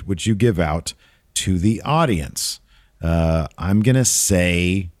treat would you give out to the audience? I'm going to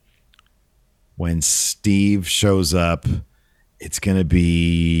say when Steve shows up, it's going to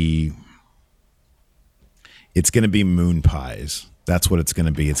be It's going to be moon pies. That's what it's going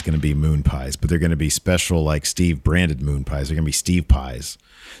to be. It's going to be moon pies, but they're going to be special, like Steve branded moon pies. They're going to be Steve pies.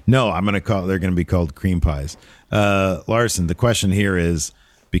 No, they're going to be called cream pies. Larson, the question here is,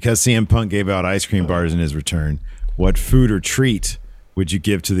 because CM Punk gave out ice cream bars in his return, what food or treat would you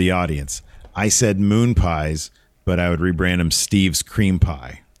give to the audience? I said moon pies, but I would rebrand them Steve's cream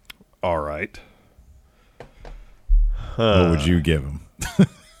pie. All right. What would you give him?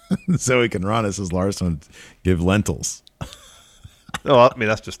 So he can run us as Larson give lentils. No, I mean,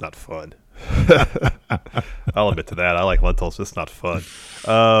 that's just not fun. I'll admit to that. I like lentils. It's not fun.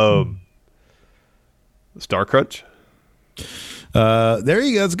 Star Crunch? There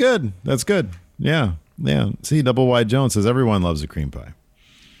you go. That's good. That's good. Yeah. See, Double Wide Jones says everyone loves a cream pie.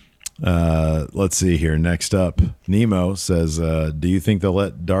 Let's see here. Next up, Nemo says, do you think they'll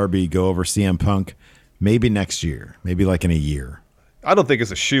let Darby go over CM Punk? Maybe next year. Maybe like in a year. I don't think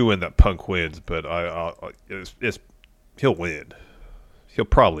it's a shoo-in that Punk wins, but he'll win. He'll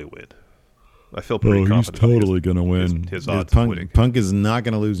probably win. I feel pretty confident. He's totally going to win. His odds of winning. Punk is not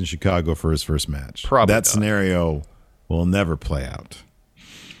going to lose in Chicago for his first match. Probably that not. Scenario will never play out.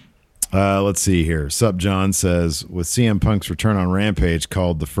 Let's see here. Sup John says, with CM Punk's return on Rampage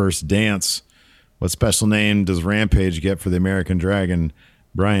called The First Dance, what special name does Rampage get for the American Dragon,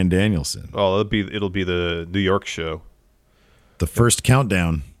 Bryan Danielson? Oh, it'll be the New York show. The First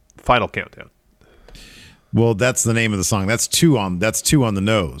Countdown. Final Countdown. Well, that's the name of the song. That's two on the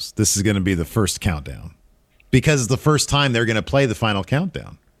nose. This is going to be the First Countdown. Because it's the first time they're going to play the Final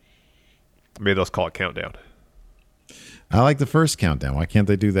Countdown. Maybe let's call it Countdown. I like the First Countdown. Why can't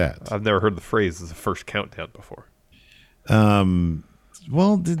they do that? I've never heard the phrase "the first countdown" before.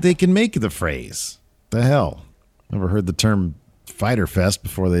 Well, they can make the phrase. The hell, never heard the term Fighter Fest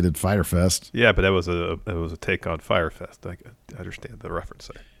before they did Fighter Fest. Yeah, but that was a take on Fyre Fest. I understand the reference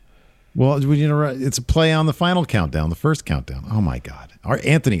there. Well, it's a play on the Final Countdown, the First Countdown. Oh my God!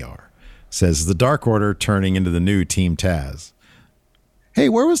 Anthony R says the Dark Order turning into the new Team Taz. Hey,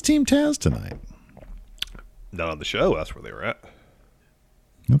 where was Team Taz tonight? Not on the show. That's where they were at.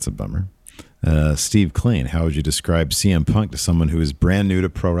 That's a bummer. Steve Klein, how would you describe CM Punk to someone who is brand new to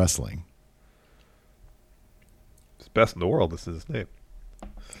pro wrestling? It's best in the world. This is his name.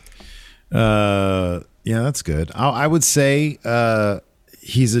 Yeah, that's good. I would say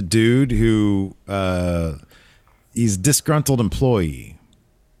he's a dude who he's a disgruntled employee.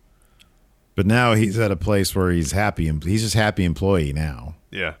 But now he's at a place where he's happy. He's just happy employee now.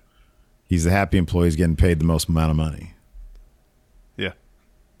 Yeah. He's a happy employee. He's getting paid the most amount of money. Yeah.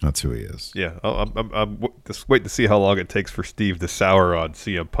 That's who he is. Yeah. I'm just waiting to see how long it takes for Steve to sour on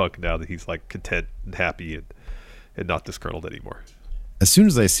CM Punk now that he's like content and happy and not disgruntled anymore. As soon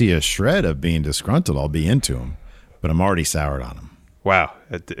as I see a shred of being disgruntled, I'll be into him. But I'm already soured on him. Wow.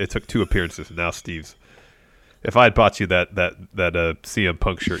 It took 2 appearances, and now Steve's. If I had bought you that CM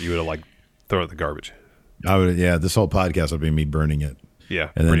Punk shirt, you would have like thrown it in the garbage. I would. Yeah. This whole podcast would be me burning it.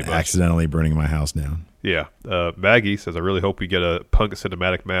 Yeah, and then accidentally burning my house down. Yeah. Maggie says, I really hope we get a Punk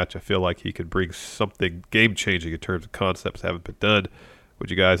cinematic match. I feel like he could bring something game-changing in terms of concepts that haven't been done. Would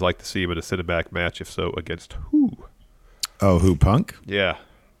you guys like to see him in a cinematic match? If so, against who? Oh, who, Punk? Yeah.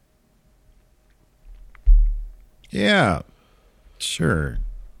 Yeah. Sure.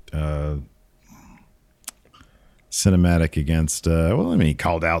 Cinematic against, he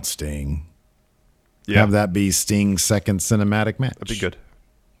called out Sting. Yeah. Have that be Sting's second cinematic match. That'd be good.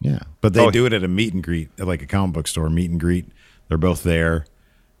 Yeah. But they do it at a meet and greet, at like a comic book store meet and greet. They're both there,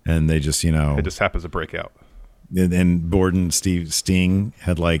 and they just, It just happens to break out. And Sting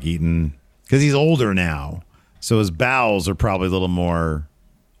had like eaten, because he's older now, so his bowels are probably a little more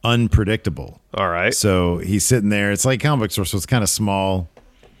unpredictable. All right. So he's sitting there. It's like a comic book store, so it's kind of small.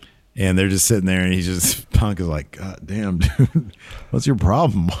 And they're just sitting there, and Punk is like, God damn, dude, what's your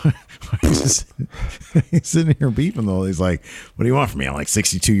problem? He's sitting here beefing though. He's like, what do you want from me? I'm like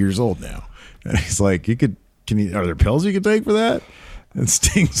 62 years old now. And he's like, are there pills you could take for that? And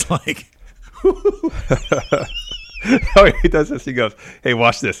Sting's like, oh, he does this. He goes, hey,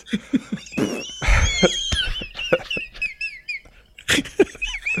 watch this.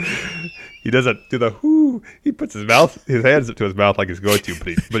 He doesn't do the whoo. He puts his hands up to his mouth like he's going to,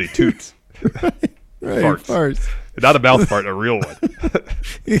 but he toots. Right, farts. Not a mouth fart, a real one.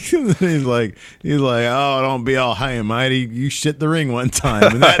 he's like, oh, don't be all high and mighty. You shit the ring one time,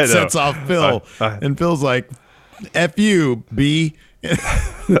 and that sets off Phil. And Phil's like, "F you, B." And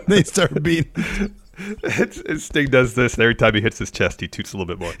they start beating. Sting does this, and every time he hits his chest, he toots a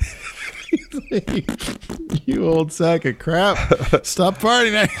little bit more. You old sack of crap! Stop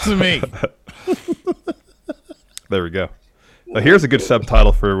farting next to me. There we go. Now here's a good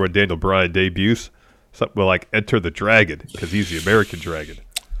subtitle for when Daniel Bryan debuts. something like Enter the Dragon because he's the American Dragon.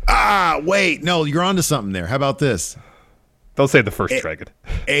 Wait, no, you're onto something there. How about this? Don't say the first dragon.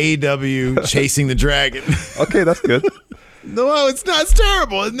 AEW Chasing the Dragon. Okay, that's good. No, it's not. It's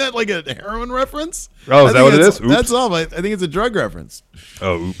terrible. Isn't that like a heroin reference? Oh, is that what it is? Oops. That's all. I think it's a drug reference.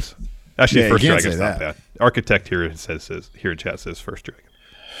 Oh, oops. Actually, First Dragon's not that. bad. Architect here in chat says First Dragon.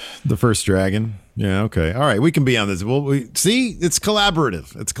 The First Dragon. Yeah. Okay. All right. We can be on this. Well, see. It's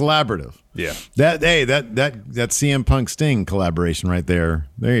collaborative. It's collaborative. Yeah. That CM Punk Sting collaboration right there.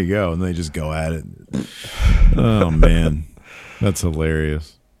 There you go. And they just go at it. Oh man, that's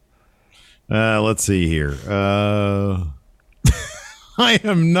hilarious. Let's see here. I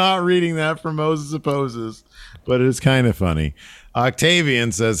am not reading that from Moses Opposes, but it's kind of funny.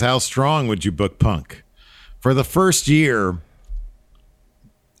 Octavian says, "How strong would you book Punk for the first year?"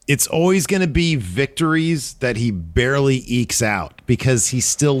 It's always going to be victories that he barely ekes out because he's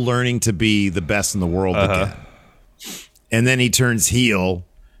still learning to be the best in the world again. And then he turns heel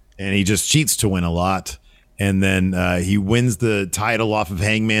and he just cheats to win a lot. And then he wins the title off of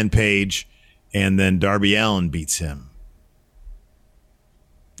Hangman Page, and then Darby Allin beats him.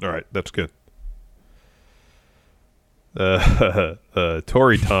 All right, that's good.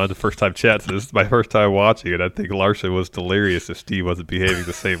 Tori Ton, the first time chat says, "This is my first time watching it. I think Larson was delirious if Steve wasn't behaving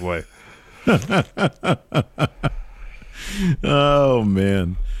the same way." Oh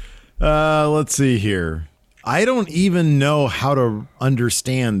man. Let's see here. I don't even know how to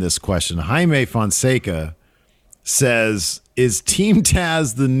understand this question. Jaime Fonseca says, "Is Team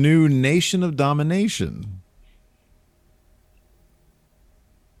Taz the new Nation of Domination?"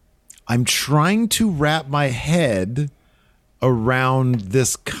 I'm trying to wrap my head around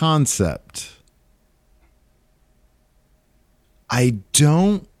this concept. I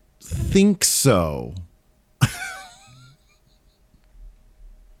don't think so.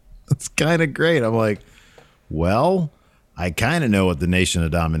 It's kind of great. I'm like, well, I kind of know what the Nation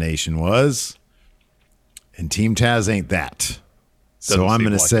of Domination was, and Team Taz ain't that. So I'm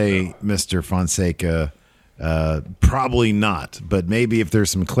going to say, Mr. Fonseca, probably not, but maybe if there's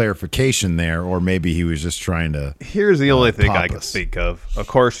some clarification there, or maybe he was just trying to. Here's the only thing I can think of. Of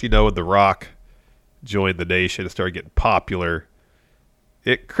course, when The Rock joined the Nation and started getting popular,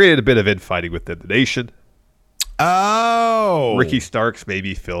 it created a bit of infighting within the Nation. Oh, Ricky Starks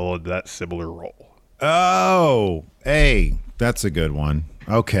maybe filled that similar role. Oh, hey, that's a good one.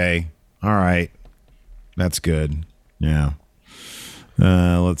 Okay, all right, that's good. Yeah.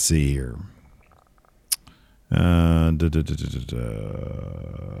 Let's see here.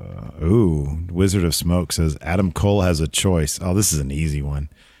 Ooh, Wizard of Smoke says Adam Cole has a choice. Oh, this is an easy one.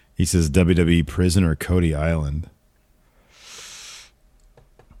 He says WWE Prison or Cody Island.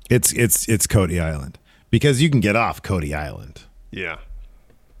 It's Cody Island because you can get off Cody Island. Yeah.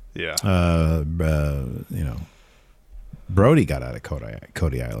 Brody got out of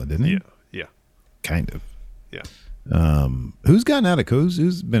Cody Island, didn't he? Yeah. Kind of. Yeah. Who's gotten out of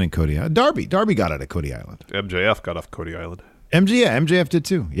who's been in Cody Island? Darby got out of Cody Island. MJF got off Cody Island. MJF did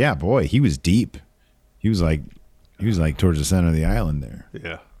too. Yeah, boy, he was deep. He was like towards the center of the island there.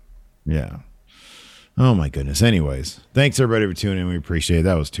 Yeah. Oh my goodness. Anyways, thanks everybody for tuning in. We appreciate it.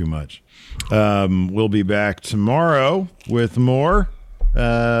 That was too much. We'll be back tomorrow with more.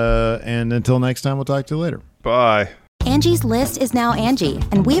 And until next time, we'll talk to you later. Bye. Angie's List is now Angie,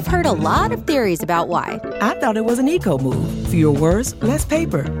 and we've heard a lot of theories about why. I thought it was an eco move. Fewer words, less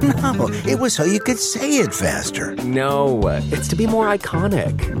paper. No, it was so you could say it faster. No, it's to be more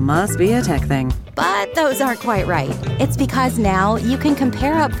iconic. Must be a tech thing. But those aren't quite right. It's because now you can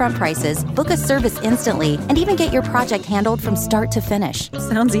compare upfront prices, book a service instantly, and even get your project handled from start to finish.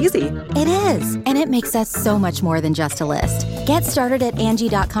 Sounds easy. It is, and it makes us so much more than just a list. Get started at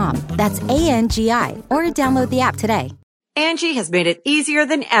Angie.com. That's ANGI, or download the app today. Angie has made it easier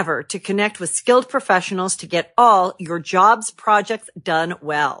than ever to connect with skilled professionals to get all your jobs projects done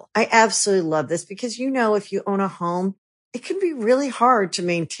well. I absolutely love this because, if you own a home, it can be really hard to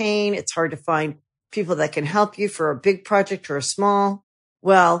maintain. It's hard to find people that can help you for a big project or a small.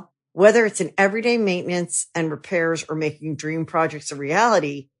 Well, whether it's in everyday maintenance and repairs or making dream projects a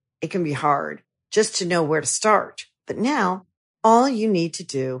reality, it can be hard just to know where to start. But now all you need to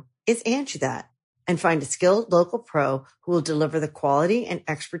do is Angie that and find a skilled local pro who will deliver the quality and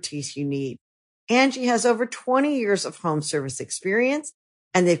expertise you need. Angie has over 20 years of home service experience,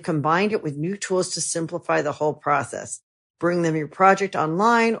 and they've combined it with new tools to simplify the whole process. Bring them your project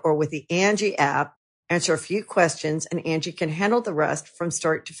online or with the Angie app, answer a few questions, and Angie can handle the rest from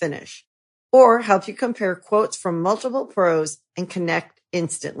start to finish. Or help you compare quotes from multiple pros and connect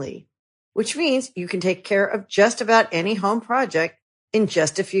instantly, which means you can take care of just about any home project in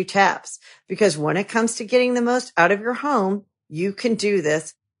just a few taps. Because when it comes to getting the most out of your home, you can do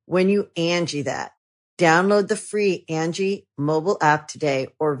this when you Angie that. Download the free Angie mobile app today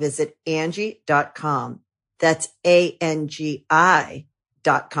or visit Angie.com. That's ANGI.com.